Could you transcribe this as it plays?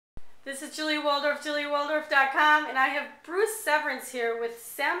This is Julie Waldorf, juliewaldorf.com, and I have Bruce Severance here with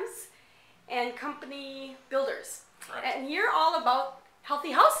Sems and Company Builders. Correct. And you're all about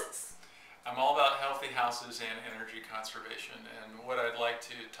healthy houses. I'm all about healthy houses and energy conservation, and what I'd like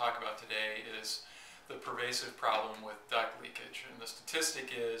to talk about today is the pervasive problem with duct leakage. And the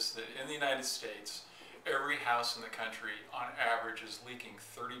statistic is that in the United States, every house in the country on average is leaking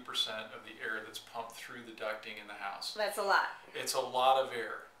 30% of the air that's pumped through the ducting in the house. That's a lot. It's a lot of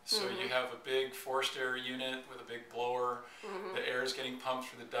air. So you have a big forced air unit with a big blower, the air is getting pumped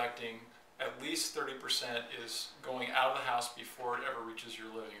through the ducting, at least 30% is going out of the house before it ever reaches your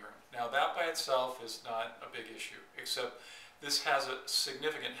living room. Now that by itself is not a big issue, except this has a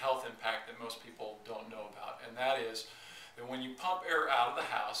significant health impact that most people don't know about, and that is that when you pump air out of the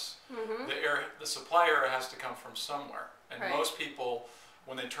house, the supply air has to come from somewhere, and most people,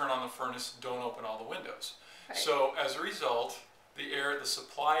 when they turn on the furnace, don't open all the windows. So as a result, the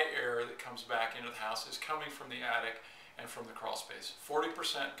supply air that comes back into the house is coming from the attic and from the crawl space. 40%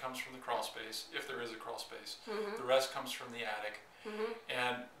 comes from the crawl space, if there is a crawl space. The rest comes from the attic.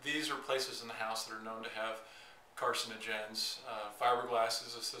 And these are places in the house that are known to have carcinogens. Fiberglass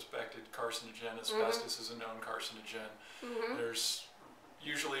is a suspected carcinogen. Asbestos is a known carcinogen. There's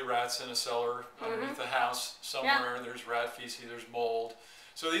usually rats in a cellar underneath the house somewhere. There's rat feces, there's mold.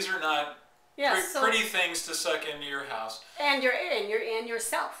 So these are not pretty things to suck into your house. And you're in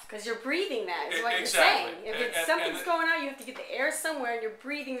yourself, because you're breathing that, is what you're saying. If something's going on, you have to get the air somewhere, and you're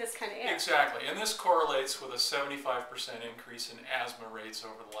breathing this kind of air. Exactly, and this correlates with a 75% increase in asthma rates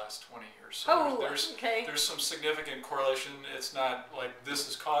over the last 20 years. So there's some significant correlation. It's not like this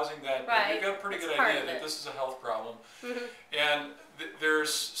is causing that, but you've got a pretty good idea that this is a health problem. And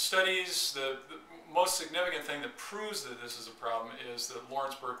there's studies, the most significant thing that proves that this is a problem is the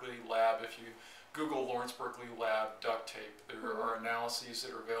Lawrence Berkeley Lab. If you Google Lawrence Berkeley Lab duct tape, there are analyses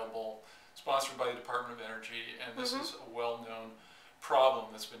that are available, sponsored by the Department of Energy, and this is a well-known problem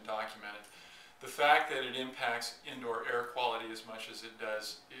that's been documented. The fact that it impacts indoor air quality as much as it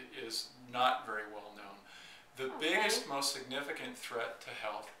does is not very well known. The biggest, most significant threat to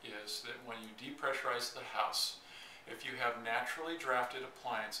health is that when you depressurize the house, if you have naturally drafted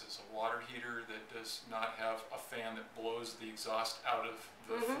appliances, a water heater that does not have a fan that blows the exhaust out of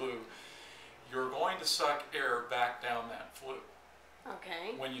the flue, you're going to suck air back down that flue.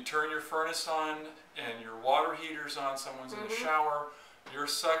 When you turn your furnace on and your water heater's on, someone's in the shower, you're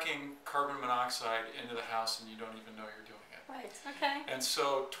sucking carbon monoxide into the house and you don't even know you're doing it. And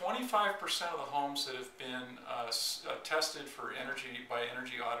so 25% of the homes that have been tested for by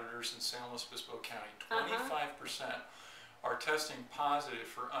energy auditors in San Luis Obispo County, 25% are testing positive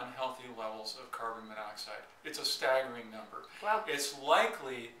for unhealthy levels of carbon monoxide. It's a staggering number. It's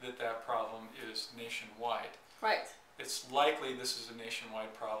likely that that problem is nationwide. It's likely this is a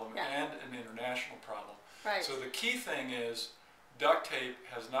nationwide problem and an international problem. So the key thing is, duct tape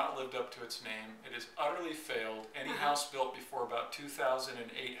has not lived up to its name. It has utterly failed. Any house built before about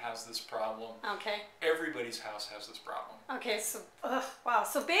 2008 has this problem. Everybody's house has this problem. So wow.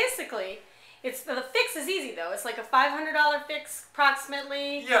 So basically, the fix is easy though. It's like a $500 fix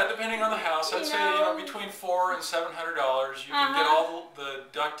approximately. Yeah, depending on the house. I'd say between $400 and $700. You can get all the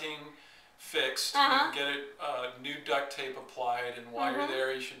ducting fixed. You can get it new duct tape applied, and while you're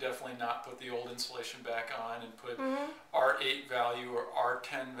there, you should definitely not put the old insulation back on and put R8 value or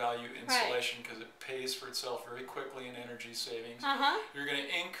R10 value insulation, because it pays for itself very quickly in energy savings. You're going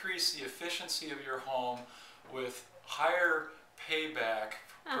to increase the efficiency of your home with higher payback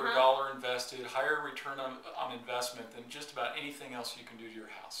per dollar invested, higher return on investment than just about anything else you can do to your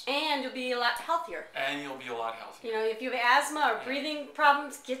house. And you'll be a lot healthier. If you have asthma or breathing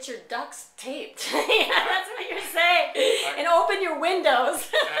problems, get your ducts taped. That's what you're saying. And open your windows.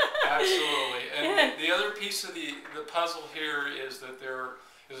 Absolutely. And the other piece of the puzzle here is that there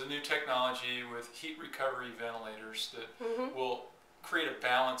is a new technology with heat recovery ventilators that will create a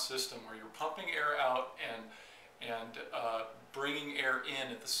balanced system where you're pumping air out and bringing air in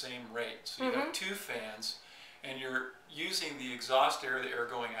at the same rate. So you have two fans, and you're using the exhaust air, the air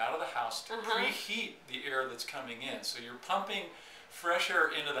going out of the house, to preheat the air that's coming in. So you're pumping fresh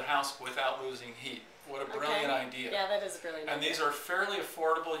air into the house without losing heat. What a brilliant idea. Yeah, that is a brilliant idea. And these are fairly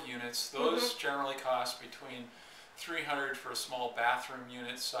affordable units. Those generally cost between $300 for a small bathroom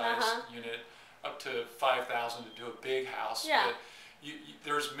unit size unit, up to $5,000 to do a big house. But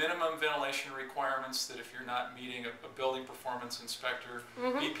there's minimum ventilation requirements that if you're not meeting a building performance inspector,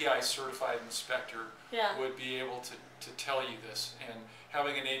 BPI certified inspector would be able to tell you this. And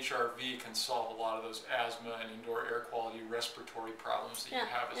having an HRV can solve a lot of those asthma and indoor air quality respiratory problems that you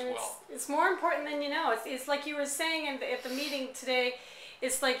have as well. It's more important than you know. It's like you were saying at the meeting today,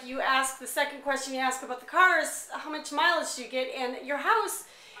 It's like you ask, the second question you ask about the car is how much mileage do you get, and your house,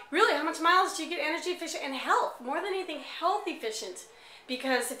 really, how much mileage do you get energy efficient, and health, more than anything, health efficient.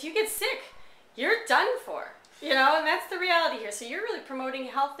 Because if you get sick, you're done for, you know, and that's the reality here. So you're really promoting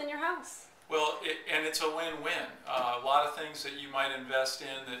health in your house. Well, and it's a win-win. A lot of things that you might invest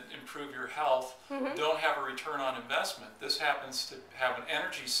in that improve your health don't have a return on investment. This happens to have an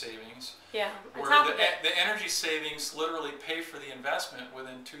energy savings. Yeah, where the energy savings literally pay for the investment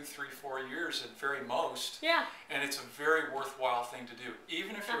within 2, 3, 4 years at very most. Yeah. And it's a very worthwhile thing to do.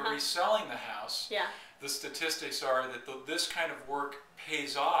 Even if you're reselling the house, the statistics are that this kind of work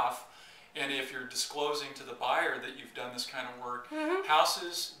pays off. And if you're disclosing to the buyer that you've done this kind of work,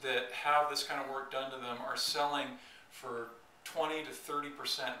 houses that have this kind of work done to them are selling for 20 to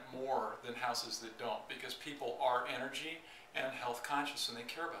 30% more than houses that don't, because people are energy and health conscious and they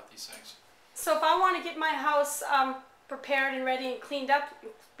care about these things. So if I want to get my house prepared and ready and cleaned up,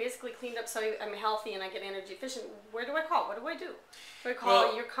 basically cleaned up so I'm healthy and I get energy efficient, where do I call? What do I do? Do I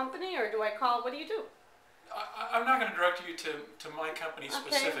call your company, or do I call, what do you do? I'm not going to direct you to my company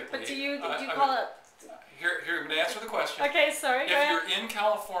specifically. But do you call it? Here, I'm going to answer the question. Okay, sorry. If you're in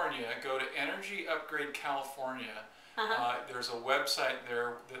California, go to Energy Upgrade California. There's a website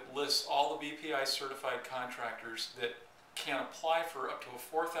there that lists all the BPI certified contractors that can apply for up to a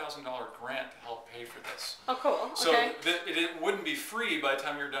 $4,000 grant to help pay for this. Oh, cool. So it wouldn't be free by the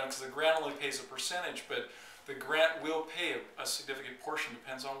time you're done, because the grant only pays a percentage, but the grant will pay a significant portion.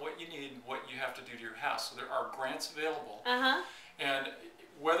 Depends on what you need and what you have to do to your house. So there are grants available. And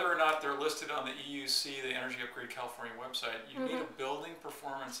whether or not they're listed on the EUC, the Energy Upgrade California website, you need a Building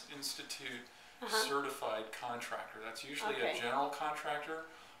Performance Institute certified contractor. That's usually a general contractor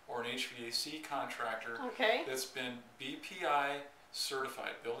or an HVAC contractor that's been BPI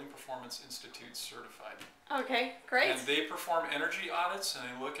certified, Building Performance Institute certified. Okay, great. And they perform energy audits, and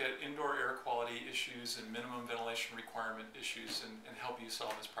they look at indoor air quality issues and minimum ventilation requirement issues and help you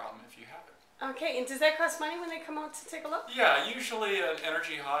solve this problem if you have it. Okay, and does that cost money when they come out to take a look? Yeah, usually an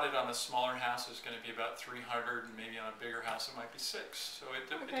energy audit on a smaller house is going to be about $300, and maybe on a bigger house it might be $600. So it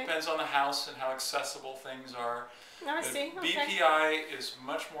depends on the house and how accessible things are. I see. BPI is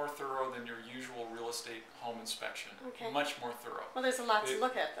much more thorough than your usual real estate home inspection. Much more thorough. Well, there's a lot to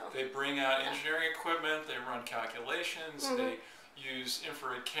look at, though. They bring out engineering equipment, they run calculations, they use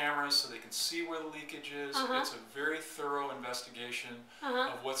infrared cameras so they can see where the leakage is. It's a very thorough investigation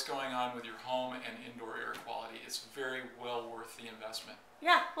of what's going on with your home and indoor air quality. It's very well worth the investment.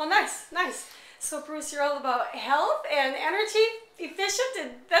 Yeah, well, nice, nice. So, Bruce, you're all about health and energy efficient,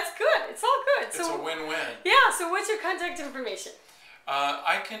 and that's good. It's all good. It's a win-win. Yeah, so what's your contact information?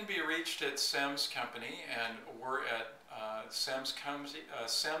 I can be reached at SEMS Company, and we're at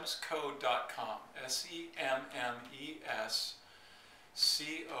SEMSCO.com,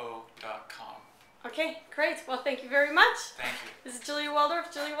 SEMMESCO.com. Okay, great. Well, thank you very much. Thank you. This is Julia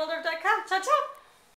Waldorf, JuliaWaldorf.com. Ciao, ciao.